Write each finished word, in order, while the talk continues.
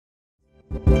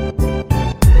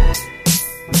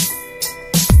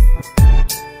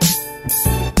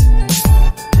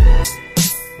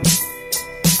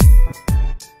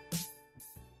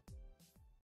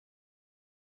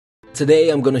Today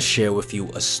I'm going to share with you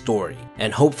a story,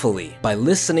 and hopefully by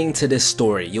listening to this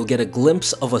story you'll get a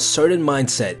glimpse of a certain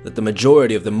mindset that the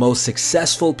majority of the most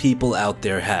successful people out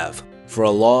there have. For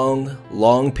a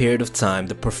long period of time,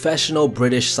 the professional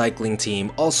British cycling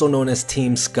team, also known as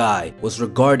Team Sky, was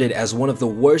regarded as one of the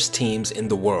worst teams in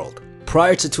the world.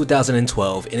 Prior to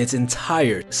 2012, in its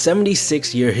entire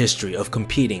 76-year history of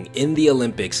competing in the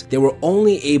Olympics, they were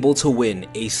only able to win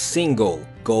a single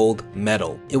gold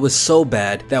medal. It was so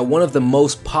bad that one of the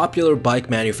most popular bike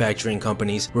manufacturing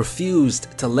companies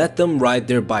refused to let them ride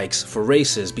their bikes for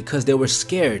races because they were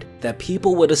scared that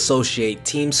people would associate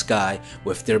Team Sky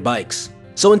with their bikes.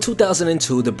 So in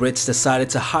 2002, the Brits decided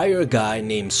to hire a guy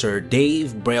named Sir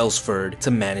Dave Brailsford to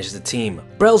manage the team.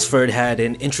 Brailsford had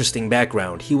an interesting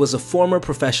background. He was a former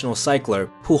professional cycler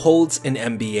who holds an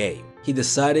MBA. He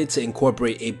decided to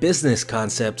incorporate a business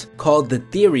concept called the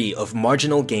theory of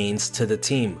marginal gains to the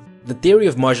team. The theory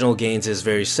of marginal gains is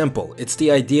very simple. It's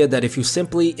the idea that if you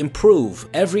simply improve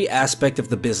every aspect of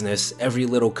the business, every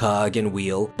little cog and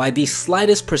wheel, by the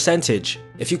slightest percentage,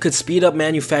 if you could speed up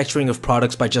manufacturing of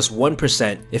products by just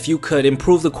 1%, if you could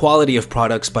improve the quality of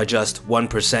products by just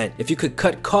 1%, if you could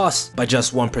cut costs by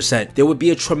just 1%, there would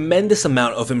be a tremendous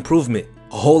amount of improvement,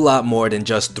 a whole lot more than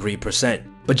just 3%.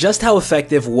 But just how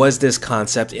effective was this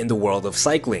concept in the world of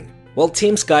cycling? Well,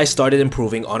 Team Sky started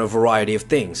improving on a variety of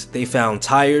things. They found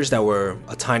tires that were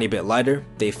a tiny bit lighter,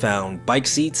 they found bike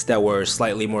seats that were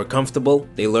slightly more comfortable,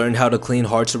 they learned how to clean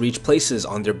hard to reach places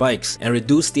on their bikes and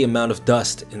reduce the amount of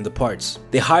dust in the parts.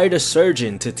 They hired a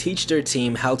surgeon to teach their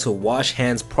team how to wash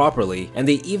hands properly, and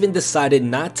they even decided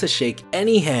not to shake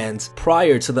any hands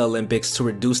prior to the Olympics to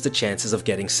reduce the chances of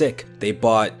getting sick. They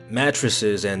bought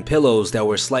mattresses and pillows that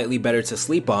were slightly better to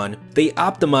sleep on. They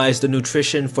optimized the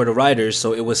nutrition for the riders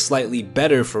so it was slightly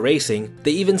better for racing.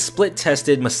 They even split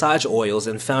tested massage oils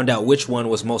and found out which one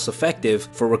was most effective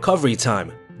for recovery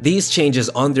time. These changes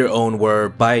on their own were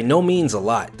by no means a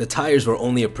lot. The tires were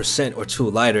only 1% or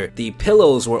 2% lighter, the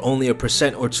pillows were only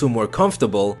 1% or 2% more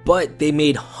comfortable, but they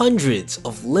made hundreds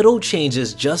of little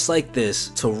changes just like this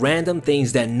to random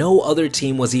things that no other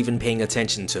team was even paying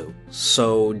attention to.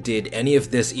 So did any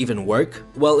of this even work?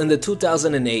 Well, in the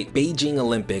 2008 Beijing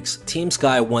Olympics, Team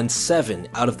Sky won 7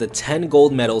 out of the 10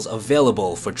 gold medals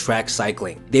available for track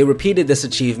cycling. They repeated this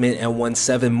achievement and won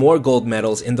 7 more gold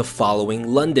medals in the following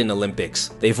London Olympics.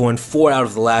 They've won 4 out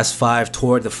of the last 5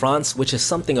 Tour de France, which is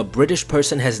something a British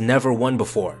person has never won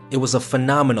before. It was a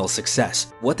phenomenal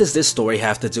success. What does this story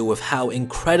have to do with how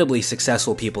incredibly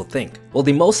successful people think? Well,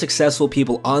 the most successful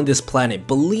people on this planet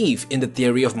believe in the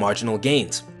theory of marginal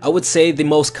gains. I would say the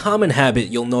most common habit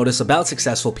you'll notice about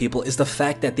successful people is the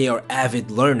fact that they are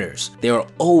avid learners. They are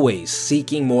always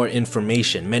seeking more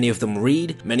information. Many of them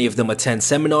read, many of them attend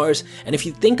seminars, and if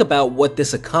you think about what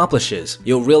this accomplishes,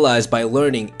 you'll realize by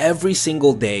learning every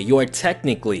single day, you are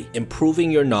technically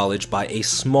improving your knowledge by a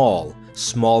small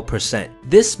percent.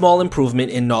 This small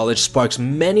improvement in knowledge sparks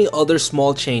many other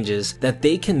small changes that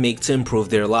they can make to improve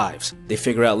their lives. They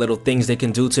figure out little things they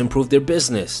can do to improve their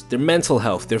business, their mental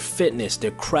health, their fitness,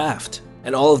 their craft.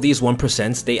 And all of these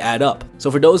 1%, they add up. So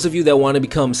for those of you that want to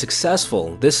become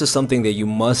successful, this is something that you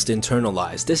must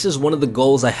internalize. This is one of the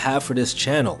goals I have for this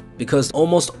channel, because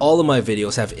almost all of my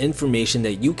videos have information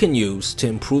that you can use to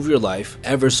improve your life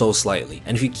ever so slightly.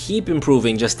 And if you keep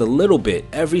improving just a little bit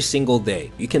every single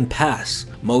day, you can pass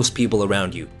most people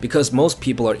around you, because most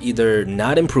people are either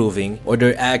not improving or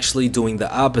they're actually doing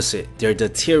the opposite. They're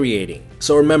deteriorating.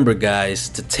 So remember guys,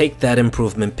 to take that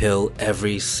improvement pill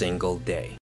every single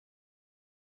day.